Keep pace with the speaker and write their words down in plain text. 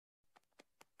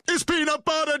It's peanut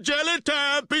butter jelly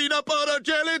time, peanut butter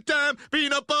jelly time,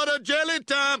 peanut butter jelly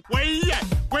time. Where you at?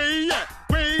 Where you at?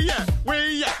 Where you at? Where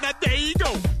you at? Now there you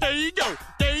go, there you go,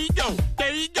 there you go,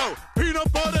 there you go.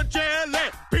 Peanut butter jelly,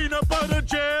 peanut butter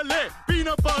jelly,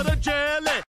 peanut butter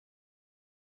jelly.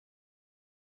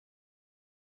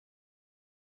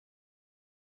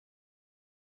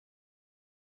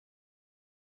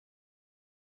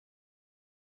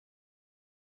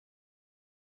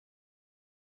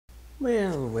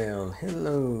 Well,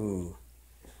 hello,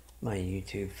 my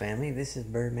YouTube family. This is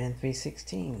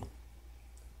Birdman316.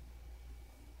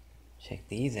 Check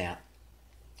these out.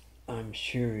 I'm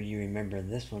sure you remember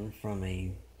this one from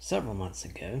several months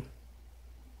ago.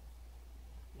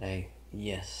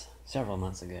 Yes, several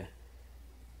months ago.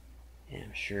 And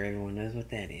I'm sure everyone knows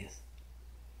what that is.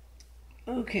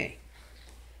 Okay,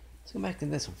 let's go back to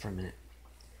this one for a minute.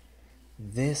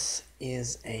 This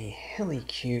is a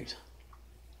helicute.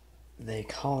 They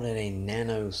called it a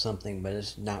nano something, but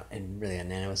it's not really a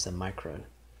nano, it's a micro.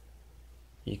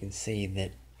 You can see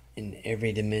that in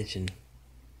every dimension,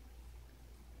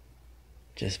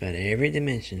 just about every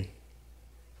dimension,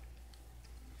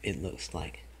 it looks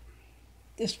like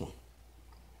this one.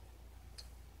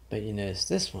 But you notice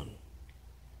this one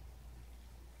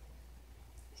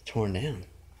is torn down.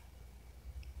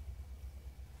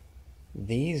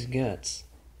 These guts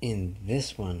in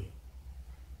this one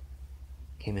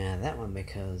came out of that one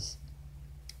because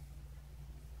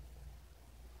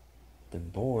the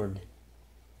board,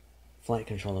 flight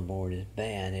controller board, is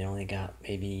bad. It only got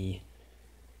maybe,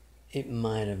 it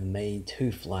might have made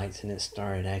 2 flights and it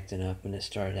started acting up and it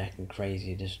started acting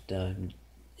crazy.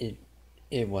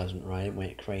 It wasn't right. It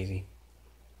went crazy.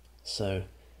 So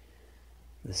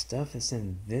the stuff that's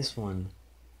in this one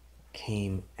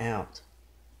came out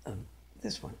of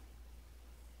this one.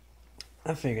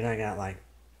 I figured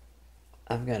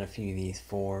I've got a few of these,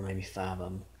 4, maybe 5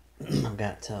 of them. I've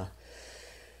got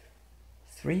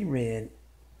 3 red,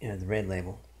 the red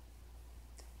label,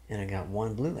 and I got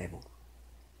 1 blue label.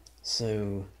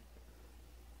 So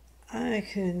I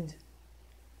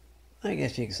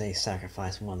guess you could say,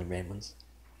 sacrifice one of the red ones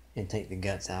and take the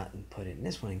guts out and put it in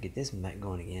this one and get this one back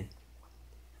going again.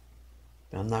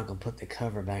 But I'm not going to put the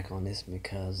cover back on this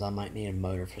because I might need a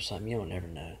motor for something. You don't ever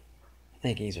know. I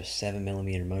think these are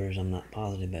 7mm motors. I'm not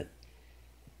positive,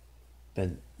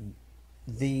 but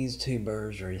these 2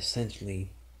 birds are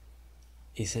essentially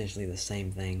the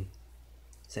same thing,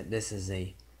 except this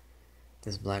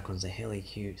black one's a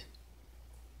helicute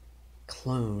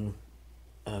clone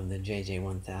of the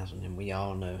JJ1000, and we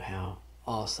all know how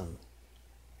awesome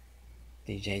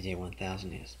the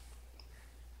JJ1000 is.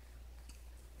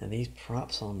 Now these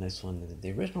props on this one,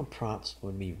 the original props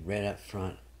would be red up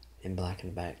front and black in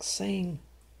the back, same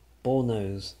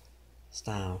bullnose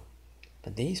style.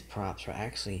 But these props are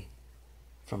actually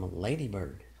from a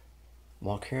ladybird,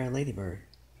 Walkera ladybird.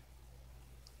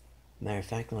 Matter of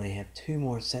fact, I only have 2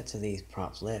 more sets of these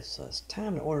props left, so it's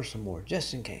time to order some more,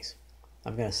 just in case.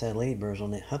 I've got a set of ladybirds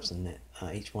on that Hubson, that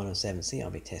H107C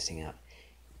I'll be testing out.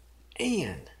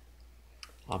 And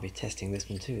I'll be testing this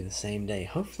one too the same day,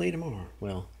 hopefully tomorrow.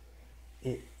 Well,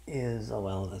 it is,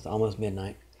 it's almost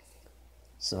midnight,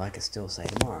 so I could still say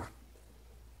tomorrow.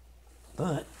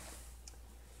 But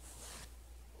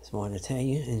just wanted to tell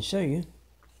you and show you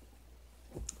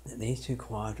that these 2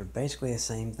 quads are basically the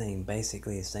same thing,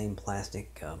 basically the same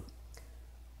plastic. Well,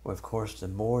 of course, the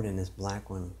board in this black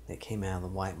one that came out of the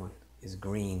white one is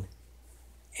green,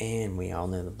 and we all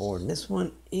know the board. And this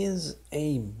one is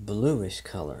a bluish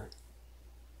color,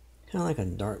 kind of like a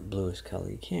dark bluish color.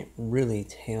 You can't really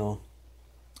tell,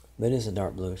 but it's a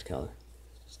dark bluish color.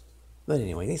 But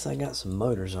anyway, at least I got some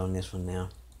motors on this one now,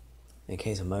 in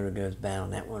case a motor goes bad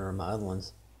on that one or my other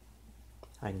ones.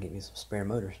 I can get me some spare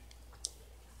motors.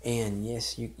 And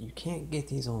yes, you can't get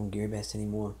these on GearBest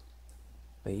anymore,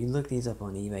 but you look these up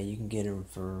on eBay, you can get them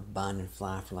for bind and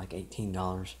fly for like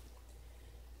 $18.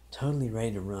 Totally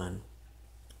ready to run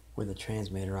with a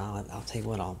transmitter. I'll tell you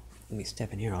what, let me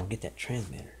step in here, I'll get that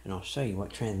transmitter and I'll show you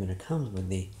what transmitter comes with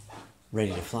the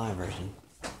ready to fly version.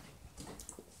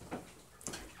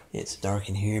 It's dark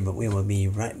in here, but we will be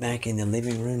right back in the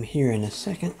living room here in a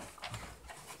second.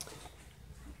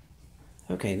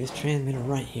 Okay, this transmitter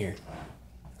right here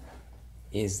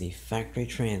is the factory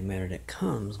transmitter that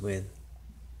comes with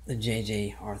the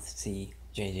JJ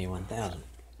JJ1000.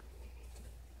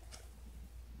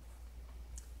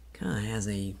 Kind of has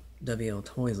a WL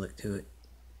Toys look to it.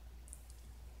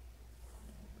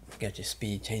 Got your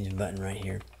speed changing button right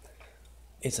here.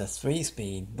 It's a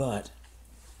 3-speed, but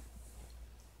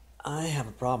I have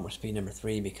a problem with speed number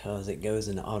 3 because it goes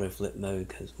into auto flip mode,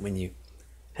 because when you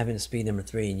having a speed number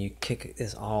 3 and you kick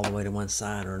this all the way to one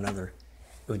side or another,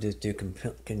 it would just do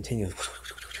continuous,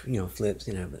 flips,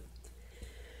 but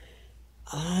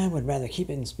I would rather keep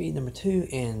it in speed number 2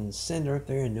 and send her up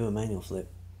there and do a manual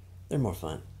flip. They're more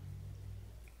fun.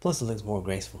 Plus it looks more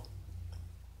graceful.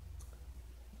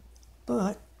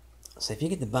 But, so if you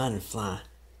get the bind and fly,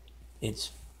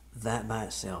 it's that by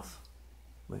itself.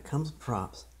 When it comes with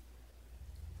props,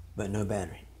 but no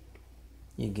battery.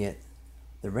 You get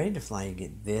the ready to fly, you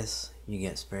get this, you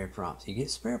get spare props. You get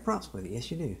spare props with it,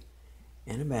 yes you do.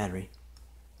 And a battery.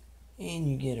 And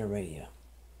you get a radio.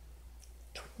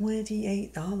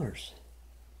 $28. I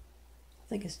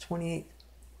think it's $28.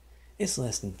 It's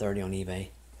less than $30 on eBay.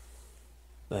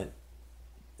 But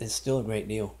it's still a great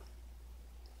deal.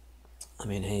 I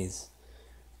mean, hey,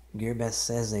 GearBest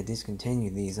says they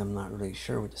discontinued these. I'm not really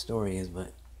sure what the story is,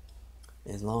 but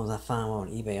as long as I find one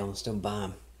on eBay, I'll still buy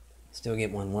them. Still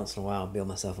get one once in a while, build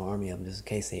myself an army of them just in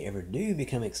case they ever do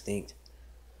become extinct.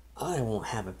 I won't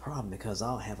have a problem because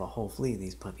I'll have a whole fleet of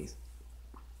these puppies.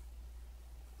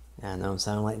 I know I'm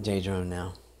sounding like J-Drone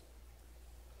now.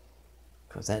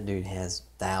 Because that dude has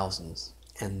thousands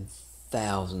and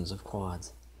thousands of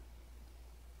quads.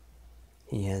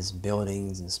 He has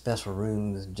buildings and special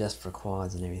rooms just for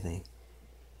quads and everything.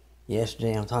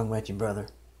 Yesterday I'm talking about you, brother.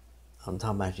 I'm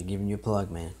talking about you, giving you a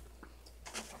plug, man.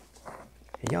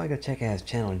 Y'all go check out his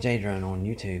channel, J-Drone, on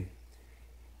YouTube.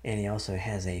 And he also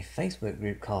has a Facebook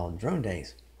group called Drone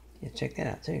Days. Yeah, check that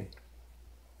out too.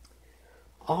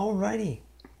 Alrighty.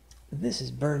 This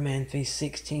is Birdman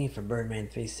 316 for Birdman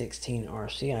 316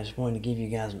 RC. I just wanted to give you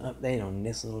guys an update on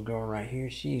this little girl right here.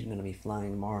 She's going to be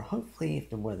flying tomorrow, hopefully if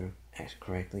the weather acts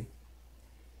correctly.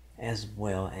 As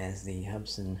well as the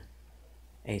Hubsan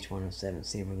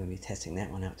H107C. We're going to be testing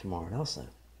that one out tomorrow also.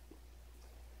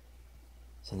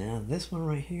 So now this one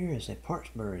right here is a parts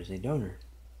bird, is a donor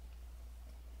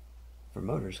for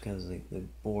motors because the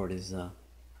board is done.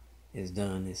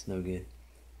 It's no good.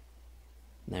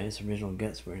 Now its original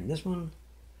guts were in this one,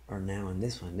 or now in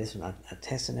this one. This one I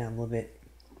tested out a little bit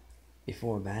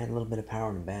before, but I had a little bit of power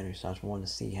in the battery, so I just wanted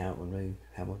to see how it would move,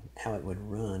 how it would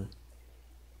run,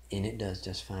 and it does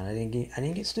just fine. I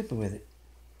didn't get stupid with it.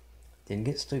 Didn't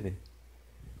get stupid.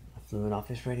 I flew it off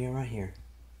this radio right here.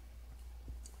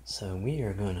 So we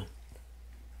are gonna.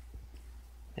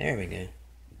 There we go.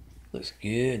 Looks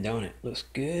good, don't it? Looks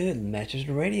good. Matches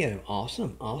the radio.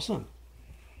 Awesome, awesome.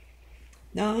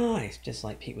 Nice. Just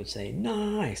like Pete would say,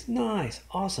 nice, nice,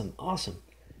 awesome, awesome.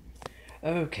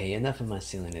 Okay, enough of my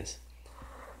silliness.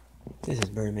 This is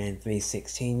Birdman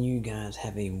 316. You guys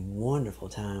have a wonderful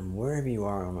time wherever you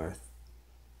are on Earth.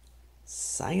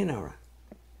 Sayonara.